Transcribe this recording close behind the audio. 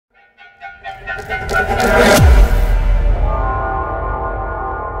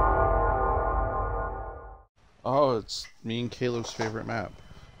me and Caleb's favorite map.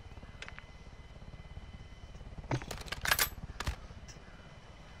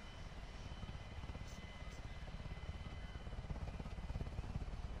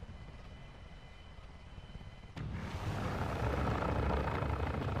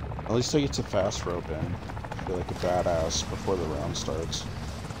 At least I get to fast rope in. I feel like a badass before the round starts.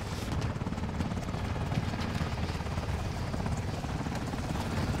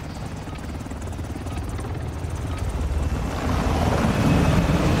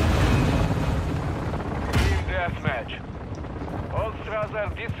 Team deathmatch. All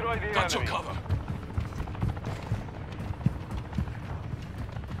Strasser, destroy the Got your enemy. cover.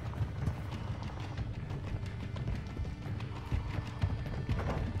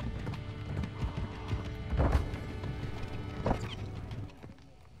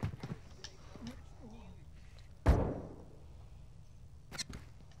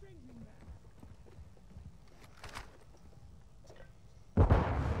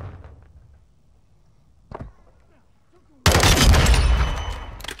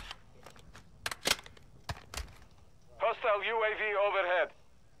 Hostile UAV overhead.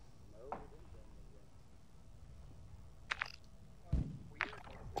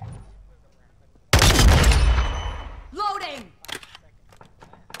 Loading!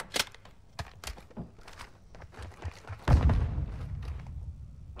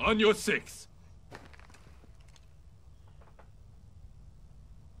 On your 6.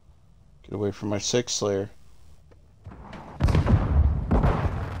 Get away from my 6 Slayer.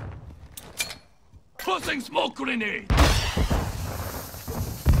 Tossing smoke grenade.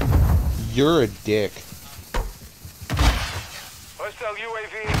 You're a dick. Hostile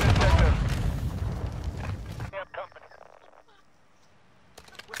UAV in the sector.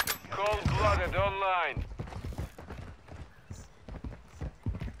 Cold-blooded online.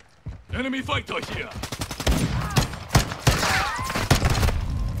 Enemy fighter here.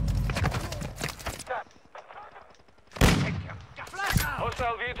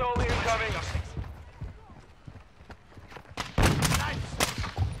 Hostile VTOL incoming.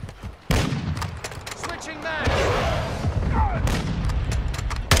 Switching back!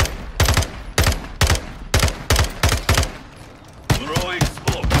 Throwing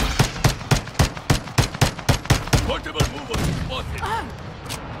smoke. Portable mover spotted.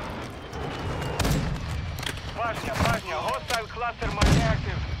 Bashня, hostile cluster mine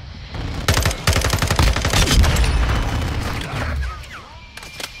active.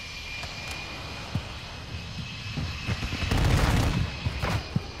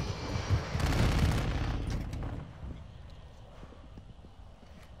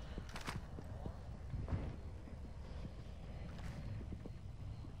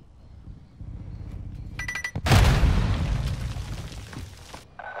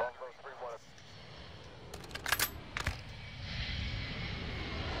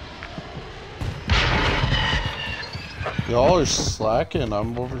 Y'all are slacking.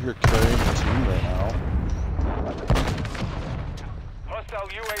 I'm over here carrying the team right now. Hostile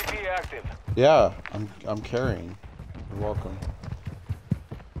UAV active. Yeah, I'm carrying. You're welcome.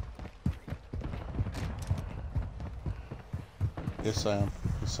 Yes, I am.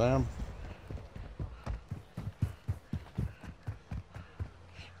 Yes, I am.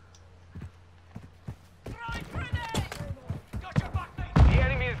 The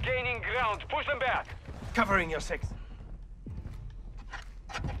enemy is gaining ground. Push them back. Covering your 6.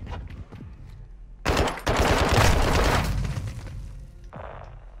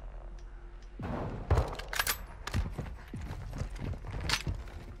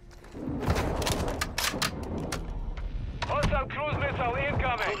 Hostile cruise missile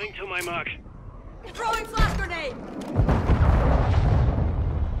incoming. Moving to my mark. Throwing flash grenade!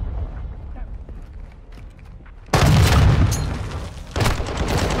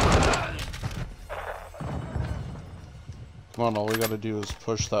 Come on, all we gotta do is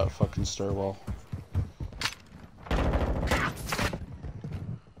push that fucking stairwell.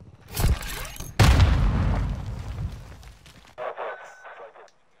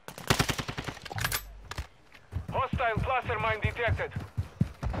 Hostile cluster mine detected.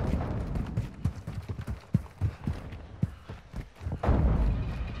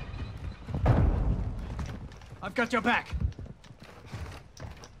 I've got your back.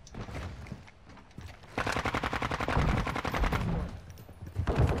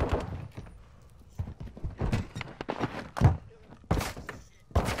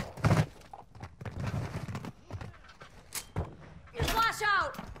 Flash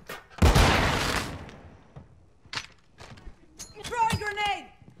out! Throwing grenade!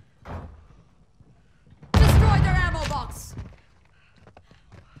 Destroy their ammo box!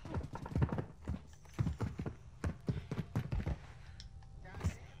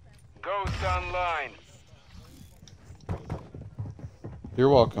 online. You're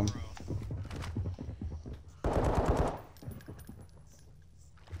welcome.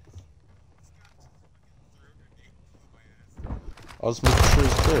 I was making sure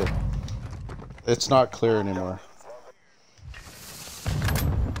it's clear. It's not clear anymore.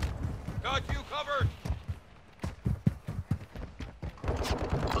 Got you covered.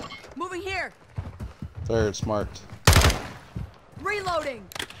 Moving here. There, it's marked. Reloading.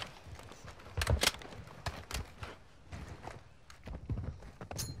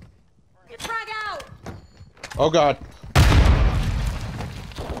 Frag out. Oh god.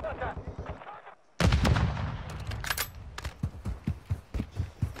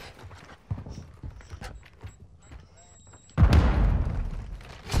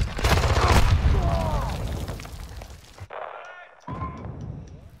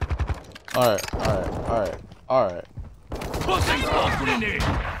 Alright. Tossing smoke grenade.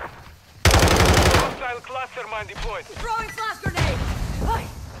 Hostile cluster mine deployed. Throwing flash grenade. Ay.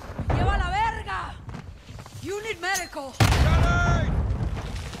 Lleva la verga. You need medical. Grenade!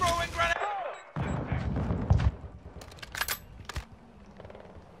 Throwing grenade!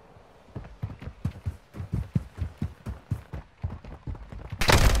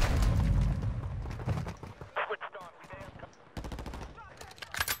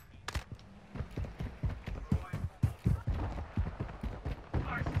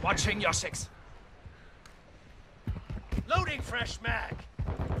 Watching your six. Loading fresh mag.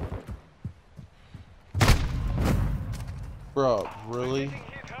 Bro, really?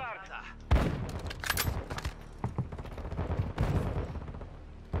 Hit hard.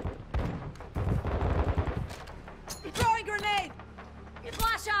 Throwing grenade.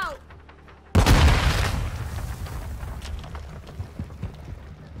 Flash out.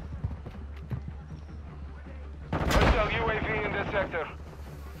 Hostile UAV in the sector.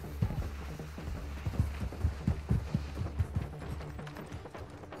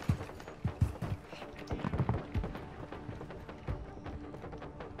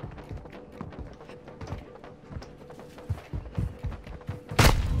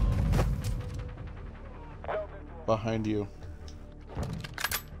 Behind you.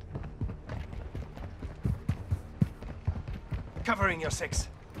 Covering your six.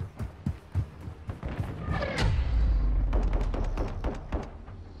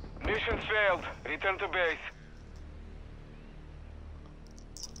 Mission failed. Return to base.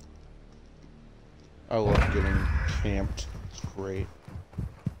 I love getting camped. It's great.